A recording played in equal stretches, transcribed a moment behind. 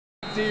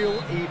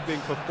ideal evening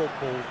for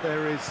football.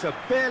 There is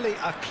barely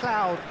a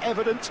cloud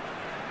evident.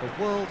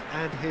 The world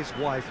and his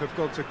wife have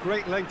gone to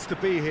great lengths to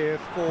be here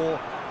for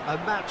a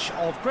match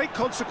of great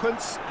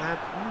consequence and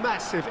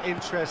massive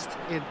interest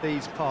in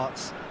these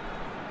parts.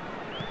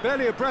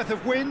 Barely a breath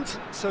of wind,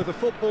 so the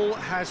football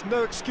has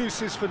no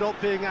excuses for not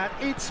being at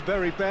its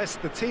very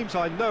best. The teams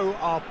I know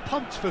are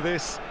pumped for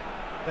this.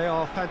 They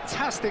are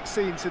fantastic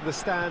scenes in the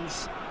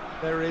stands.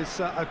 There is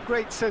a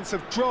great sense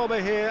of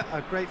drama here,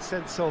 a great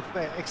sense of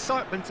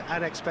excitement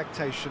and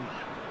expectation.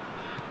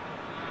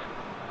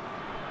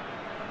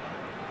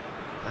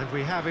 And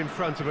we have in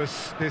front of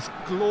us this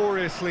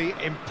gloriously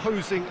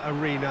imposing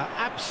arena,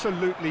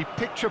 absolutely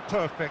picture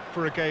perfect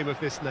for a game of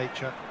this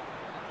nature.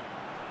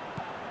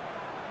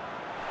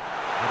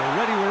 And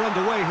already we're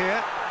underway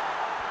here.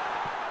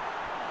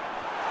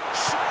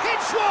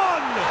 Hits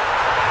one!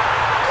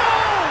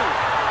 Goal!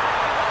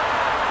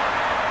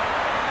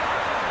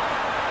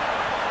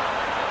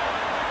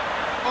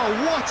 Oh,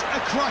 what a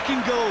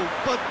cracking goal,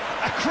 but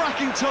a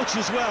cracking touch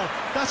as well.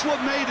 That's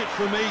what made it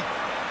for me.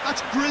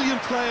 That's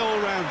brilliant play all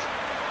round.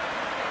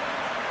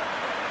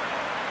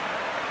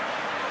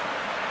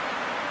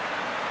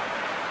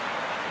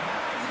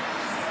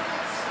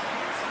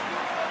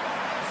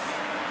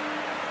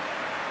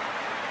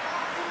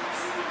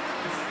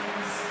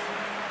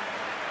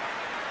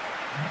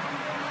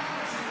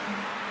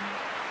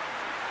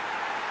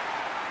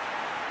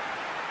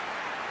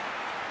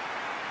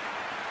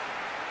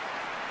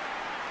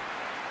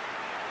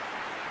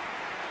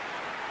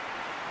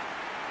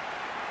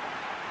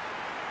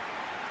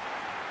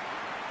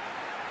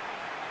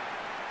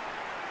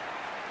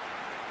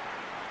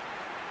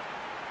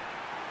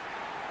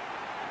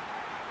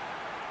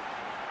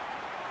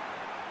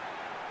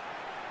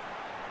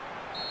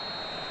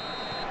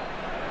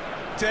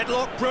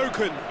 Deadlock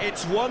broken,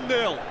 it's 1-0.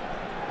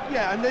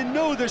 Yeah, and they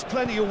know there's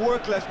plenty of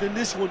work left in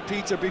this one,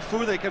 Peter,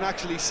 before they can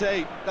actually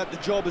say that the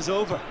job is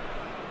over.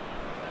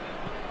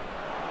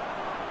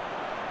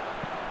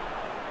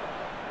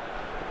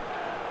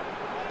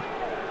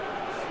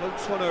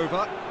 Floats one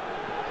over,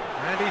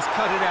 and he's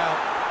cut it out.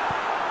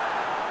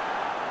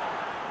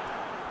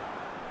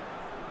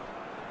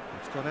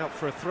 It's gone out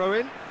for a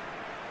throw-in.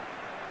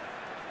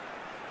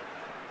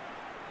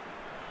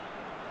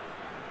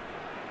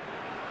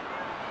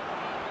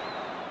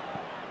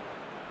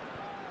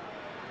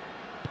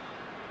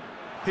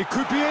 He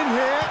could be in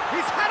here,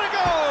 he's had a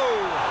go!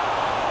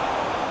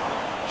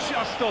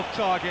 Just off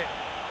target.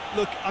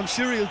 Look, I'm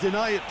sure he'll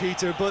deny it,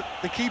 Peter, but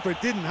the keeper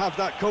didn't have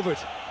that covered.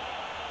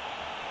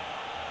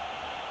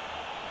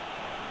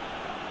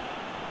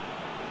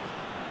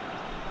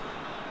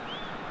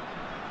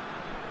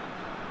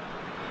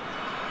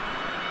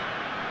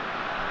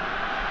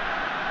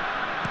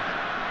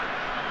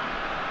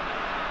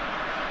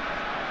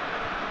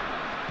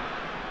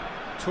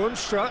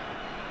 Toornstra,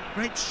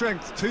 great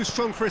strength, too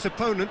strong for his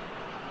opponent.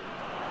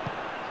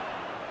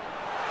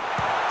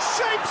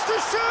 Shapes to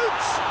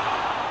shoot!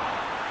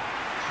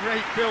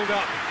 Great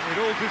build-up, it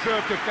all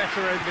deserved a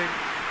better ending.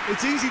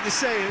 It's easy to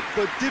say it,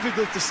 but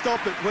difficult to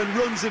stop it when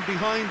runs in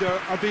behind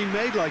are being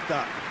made like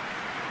that.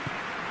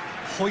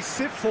 Hoists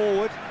it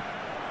forward.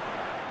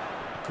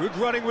 Good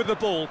running with the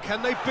ball,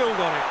 can they build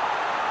on it?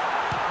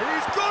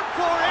 He's gone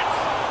for it!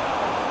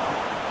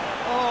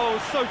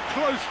 Oh, so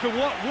close to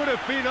what would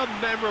have been a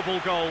memorable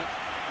goal.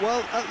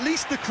 Well, at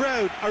least the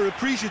crowd are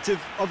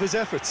appreciative of his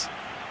efforts.